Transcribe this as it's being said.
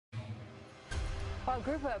Well, a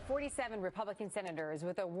group of 47 Republican senators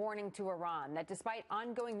with a warning to Iran that despite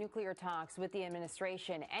ongoing nuclear talks with the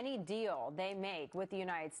administration, any deal they make with the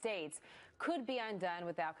United States could be undone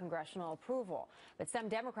without congressional approval. But some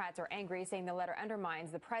Democrats are angry, saying the letter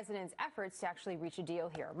undermines the president's efforts to actually reach a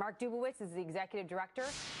deal here. Mark Dubowitz is the executive director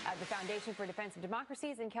of the Foundation for Defense of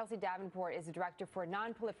Democracies, and Kelsey Davenport is the director for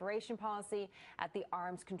nonproliferation policy at the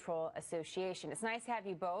Arms Control Association. It's nice to have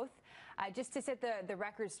you both. Just to set the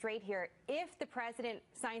record straight here, if the president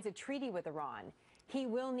signs a treaty with Iran, he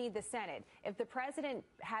will need the Senate. If the president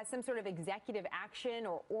has some sort of executive action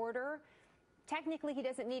or order, technically he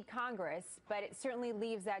doesn't need Congress, but it certainly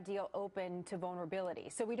leaves that deal open to vulnerability.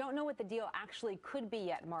 So we don't know what the deal actually could be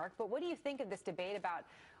yet, Mark, but what do you think of this debate about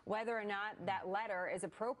whether or not that letter is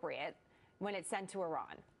appropriate when it's sent to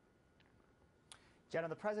Iran? Jenna,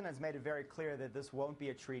 the president has made it very clear that this won't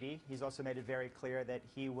be a treaty. He's also made it very clear that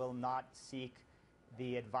he will not seek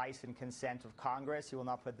the advice and consent of Congress. He will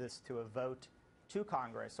not put this to a vote to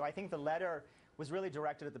Congress. So I think the letter was really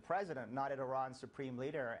directed at the president, not at Iran's supreme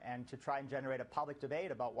leader, and to try and generate a public debate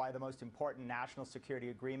about why the most important national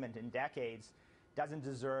security agreement in decades doesn't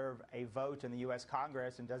deserve a vote in the U.S.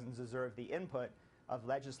 Congress and doesn't deserve the input of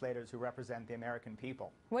legislators who represent the American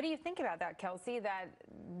people. What do you think about that, Kelsey, that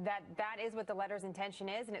is what the letter's intention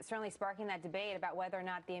is, and it's certainly sparking that debate about whether or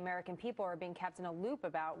not the American people are being kept in a loop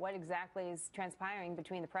about what exactly is transpiring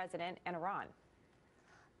between the president and Iran?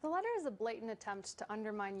 The letter is a blatant attempt to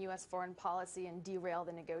undermine U.S. foreign policy and derail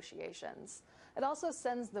the negotiations. It also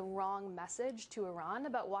sends the wrong message to Iran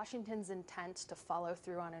about Washington's intent to follow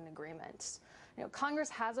through on an agreement. Congress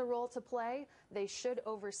has a role to play. They should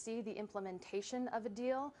oversee the implementation of a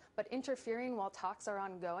deal, but interfering while talks are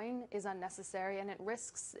ongoing is unnecessary, and it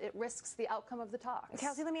risks the outcome of the talks.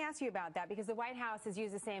 Kelsey, let me ask you about that, because the White House has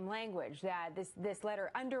used the same language, that this letter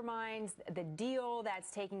undermines the deal that's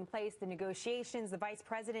taking place, the negotiations. The vice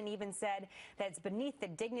president even said that it's beneath the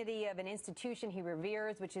dignity of an institution he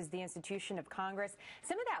reveres, which is the institution of Congress.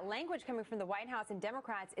 Some of that language coming from the White House and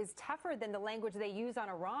Democrats is tougher than the language they use on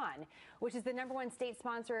Iran, which is the #1 state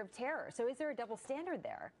sponsor of terror. So is there a double standard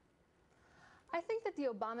there? I think that the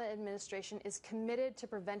Obama administration is committed to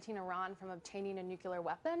preventing Iran from obtaining a nuclear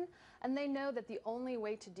weapon, and they know that the only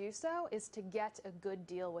way to do so is to get a good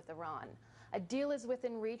deal with Iran. A deal is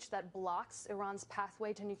within reach that blocks Iran's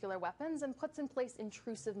pathway to nuclear weapons and puts in place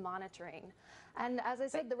intrusive monitoring. And as I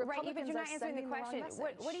said, the Republicans but you're not are answering the sending the wrong question.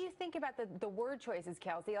 message. What do you think about the word choices,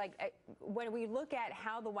 Kelsey? Like, when we look at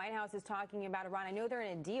how the White House is talking about Iran, I know they're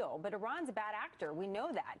in a deal, but Iran's a bad actor. We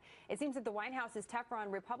know that. It seems that the White House is tougher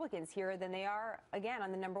on Republicans here than they are, again,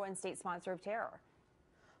 on the #1 state sponsor of terror.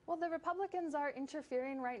 Well, the Republicans are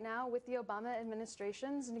interfering right now with the Obama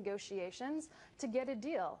administration's negotiations to get a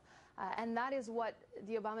deal. And that is what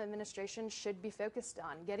the Obama administration should be focused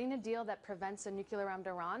on, getting a deal that prevents a nuclear-armed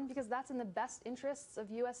Iran, because that's in the best interests of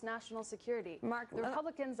U.S. national security. Mark, the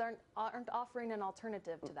Republicans aren't offering an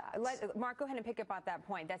alternative to that. Mark, go ahead and pick up on that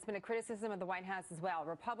point. That's been a criticism of the White House as well.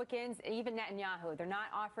 Republicans, even Netanyahu, they're not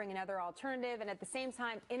offering another alternative and at the same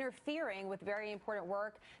time interfering with very important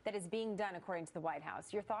work that is being done according to the White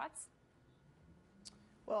House. Your thoughts?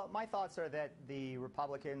 Well, my thoughts are that the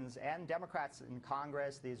Republicans and Democrats in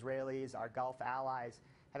Congress, the Israelis, our Gulf allies,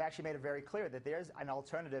 have actually made it very clear that there's an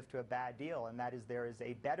alternative to a bad deal, and that is there is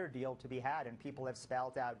a better deal to be had. And people have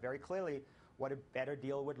spelled out very clearly what a better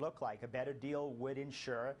deal would look like. A better deal would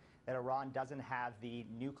ensure that Iran doesn't have the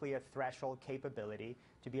nuclear threshold capability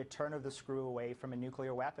to be a turn of the screw away from a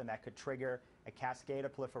nuclear weapon that could trigger a cascade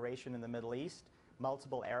of proliferation in the Middle East,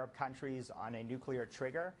 multiple Arab countries on a nuclear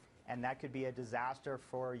trigger, and that could be a disaster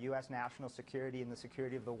for U.S. national security and the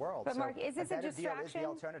security of the world. But, Mark, is this a distraction? Deal is the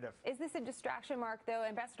alternative. Is this a distraction, Mark, though?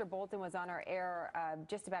 Ambassador Bolton was on our air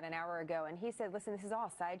just about an hour ago, and he said, listen, this is all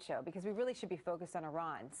a sideshow because we really should be focused on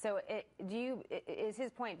Iran. So is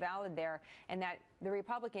his point valid there, and that the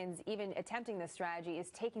Republicans, even attempting this strategy,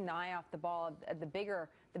 is taking the eye off the ball of the bigger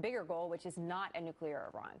goal, which is not a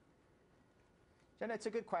nuclear Iran? Jenna, it's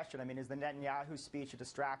a good question. I mean, is the Netanyahu speech a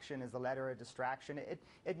distraction? Is the letter a distraction?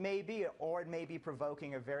 It may be, or it may be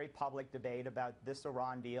provoking a very public debate about this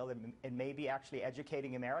Iran deal. It may be actually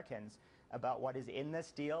educating Americans about what is in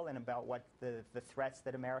this deal and about what the threats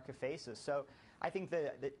that America faces. So I think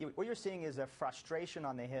what you're seeing is a frustration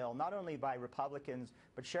on the Hill, not only by Republicans,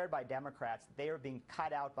 but shared by Democrats. They are being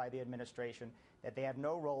cut out by the administration, that they have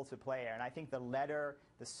no role to play. And I think the letter,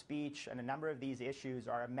 the speech, and a number of these issues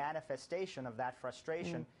are a manifestation of that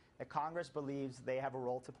frustration that Congress believes they have a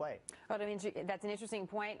role to play. Well, I mean, that's an interesting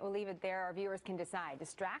point. We'll leave it there. Our viewers can decide.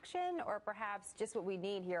 Distraction or perhaps just what we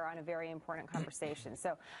need here on a very important conversation.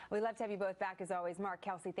 So we'd love to have you both back as always. Mark,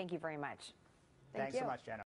 Kelsey, thank you very much. Thanks so much, Jenna.